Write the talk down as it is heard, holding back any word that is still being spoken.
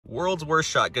World's Worst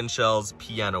Shotgun Shells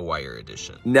Piano Wire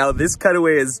Edition. Now this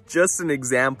cutaway is just an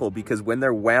example because when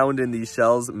they're wound in these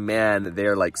shells, man,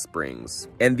 they're like springs.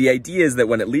 And the idea is that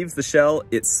when it leaves the shell,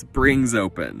 it springs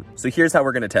open. So here's how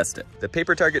we're gonna test it. The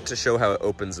paper target to show how it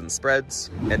opens and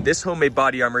spreads, and this homemade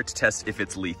body armor to test if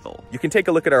it's lethal. You can take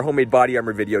a look at our homemade body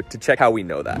armor video to check how we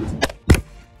know that.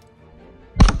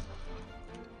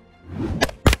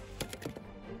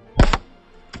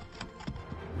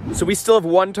 So we still have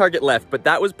one target left, but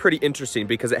that was pretty interesting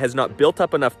because it has not built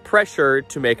up enough pressure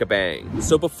to make a bang.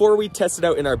 So before we test it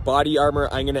out in our body armor,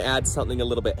 I'm gonna add something a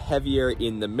little bit heavier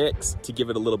in the mix to give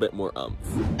it a little bit more oomph.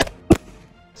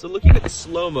 So looking at the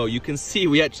slow-mo, you can see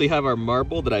we actually have our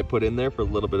marble that I put in there for a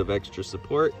little bit of extra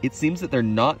support. It seems that they're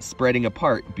not spreading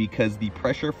apart because the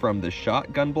pressure from the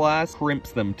shotgun blast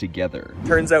crimps them together.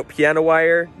 Turns out piano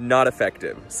wire, not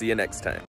effective. See you next time.